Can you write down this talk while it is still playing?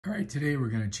All right, today we're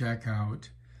going to check out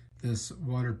this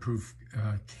waterproof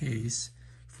case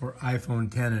for iPhone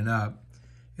 10 and up.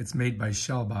 It's made by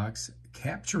Shellbox,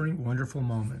 capturing wonderful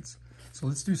moments. So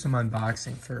let's do some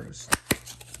unboxing first.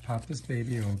 Pop this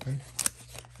baby open.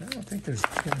 I don't think there's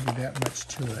going to be that much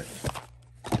to it.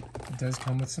 It does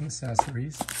come with some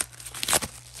accessories.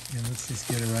 And let's just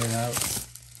get it right out.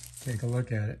 Take a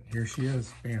look at it. Here she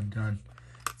is. Bam, done.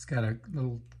 It's got a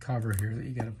little cover here that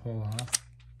you got to pull off.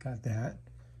 Got that.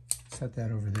 Set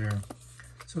that over there.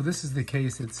 So this is the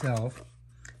case itself,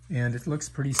 and it looks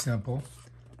pretty simple.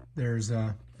 There's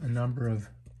a number of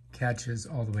catches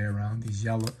all the way around. These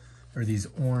yellow or these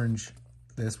orange.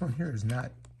 This one here is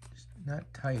not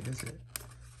tight, is it?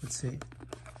 Let's see.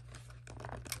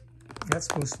 That's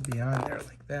supposed to be on there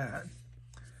like that.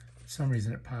 For some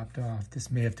reason it popped off. This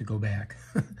may have to go back.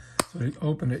 So to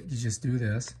open it, you just do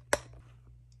this.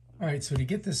 All right, so to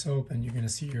get this open, you're going to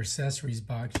see your accessories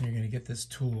box, and you're going to get this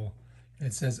tool.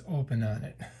 It says open on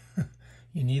it.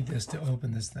 You need this to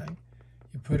open this thing.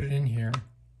 You put it in here,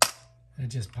 and it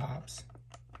just pops.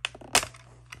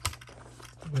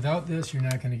 Without this, you're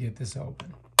not going to get this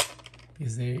open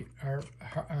because they are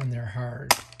on there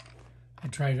hard. I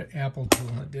tried an Apple tool,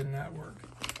 and it did not work.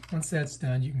 Once that's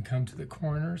done, you can come to the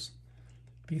corners,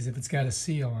 because if it's got a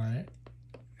seal on it,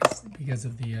 it's because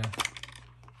of the...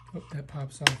 oh, that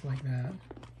pops off like that.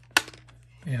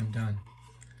 Bam, done.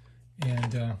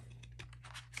 And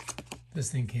this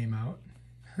thing came out.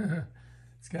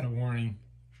 It's got a warning.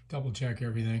 Double check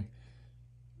everything.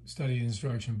 Study the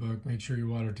instruction book. Make sure you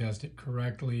water test it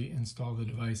correctly. Install the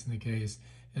device in the case,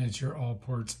 and ensure all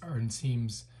ports and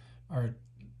seams are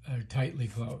tightly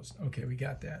closed. Okay, we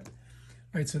got that.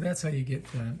 All right, so that's how you get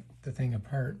the thing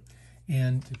apart.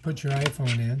 And to put your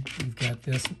iPhone in, you've got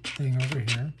this thing over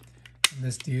here.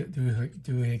 This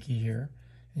doohickey here,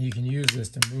 and you can use this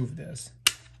to move this,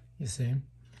 you see.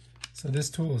 So this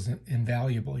tool is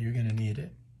invaluable. You're going to need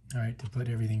it, all right, to put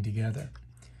everything together.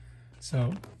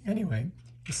 So anyway,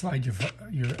 you slide your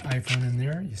iPhone in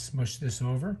there, you smush this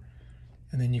over,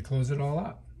 and then you close it all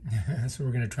up. So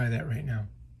we're going to try that right now.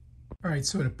 All right,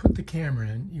 so to put the camera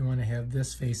in, you want to have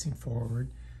this facing forward.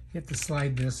 You have to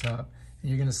slide this up, and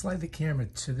you're going to slide the camera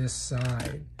to this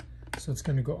side. So it's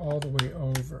going to go all the way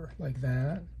over like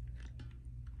that,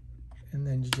 and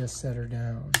then you just set her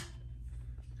down.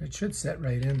 It should set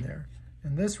right in there.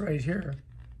 And this right here,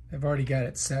 I've already got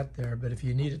it set there, but if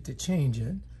you need it to change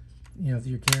it, you know, if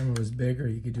your camera was bigger,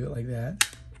 you could do it like that,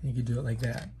 and you could do it like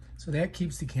that. So that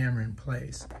keeps the camera in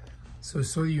place.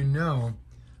 So you know,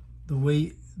 the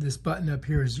way this button up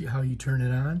here is how you turn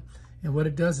it on, and what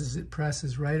it does is it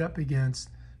presses right up against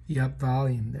the up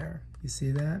volume there. You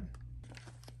see that?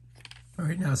 All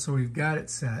right, now, so we've got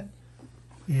it set,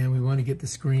 and we want to get the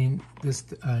screen,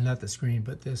 not the screen,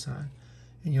 but this on.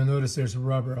 And you'll notice there's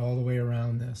rubber all the way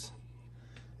around this.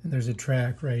 And there's a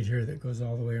track right here that goes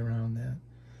all the way around that.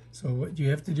 So what you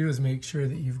have to do is make sure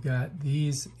that you've got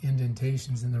these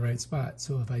indentations in the right spot.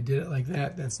 So if I did it like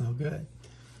that, that's no good.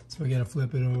 So we got to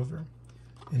flip it over.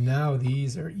 And now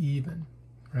these are even,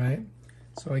 right?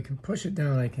 So I can push it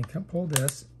down. I can pull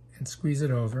this and squeeze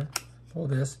it over. Pull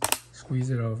this, squeeze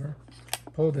it over.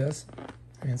 Pull this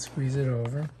and squeeze it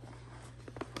over,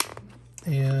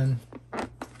 and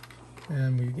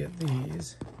we get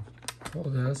these. Pull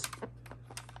this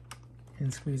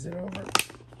and squeeze it over,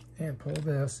 and pull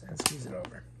this and squeeze it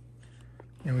over.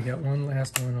 And we got one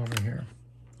last one over here,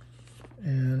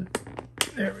 and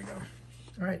there we go.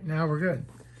 All right, now we're good.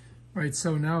 All right,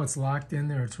 so now it's locked in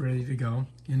there. It's ready to go.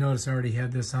 You notice I already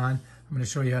had this on. I'm going to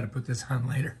show you how to put this on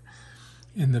later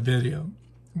in the video,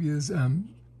 because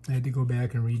I had to go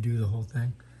back and redo the whole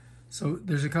thing. So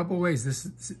there's a couple ways.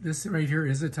 This right here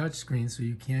is a touch screen, so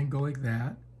you can go like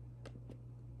that,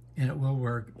 and it will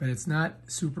work, but it's not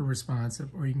super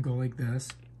responsive. Or you can go like this,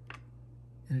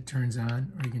 and it turns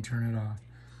on, or you can turn it off.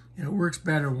 And it works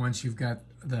better once you've got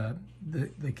the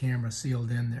camera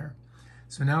sealed in there.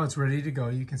 So now it's ready to go.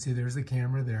 You can see there's the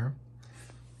camera there.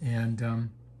 And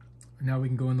now we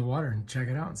can go in the water and check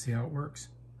it out and see how it works.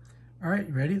 All right,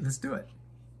 you ready? Let's do it.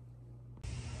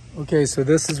 Okay, so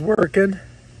this is working,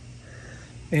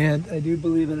 and I do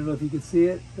believe, I don't know if you can see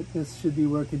it, but this should be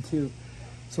working too.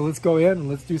 So let's go in and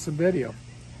let's do some video.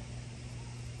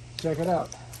 Check it out.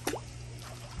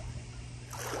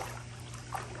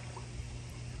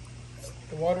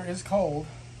 The water is cold.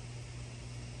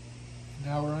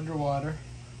 Now we're underwater.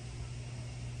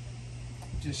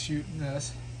 Just shooting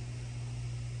this.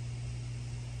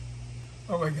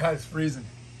 Oh my God, it's freezing.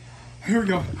 Here we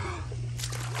go.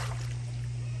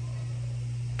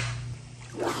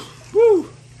 Woo!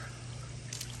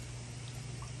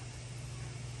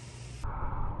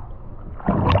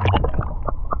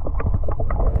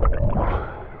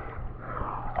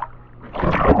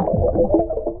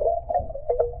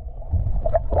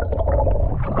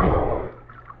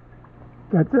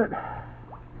 That's it.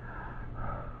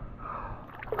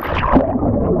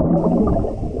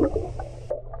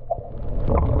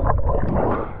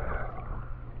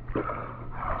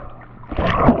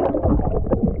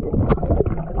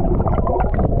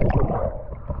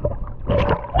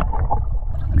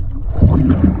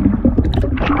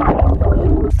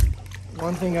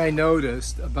 One thing I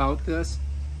noticed about this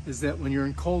is that when you're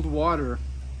in cold water,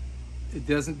 it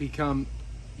doesn't become,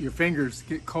 your fingers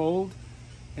get cold,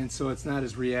 and so it's not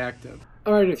as reactive.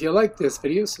 Alright, if you like this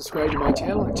video, subscribe to my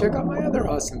channel and check out my other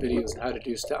awesome videos on how to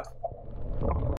do stuff.